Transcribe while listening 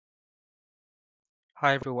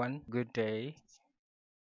Hi everyone, good day.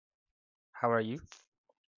 How are you?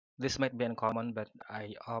 This might be uncommon, but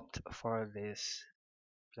I opt for this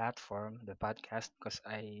platform, the podcast, because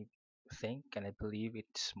I think and I believe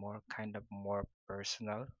it's more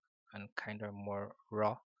personal and kind of more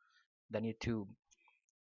raw than YouTube.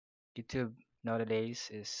 YouTube nowadays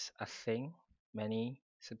is a thing. Many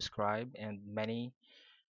subscribe and many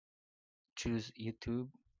choose YouTube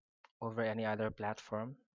over any other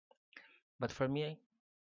platform. But for me,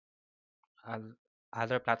 uh,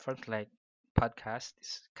 other platforms like podcast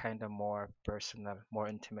is kind of more personal, more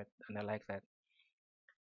intimate, and I like that.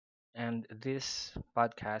 And this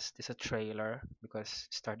podcast is a trailer because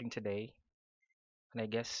starting today, and I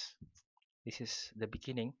guess this is the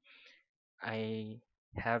beginning, I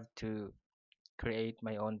have to create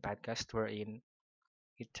my own podcast wherein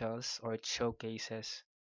it tells or it showcases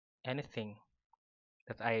anything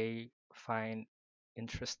that I find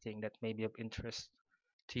interesting that may be of interest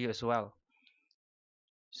to you as well.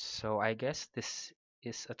 So I guess this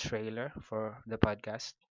is a trailer for the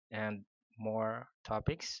podcast and more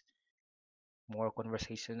topics, more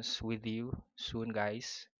conversations with you soon,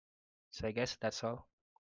 guys. So I guess that's all.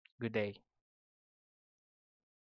 Good day.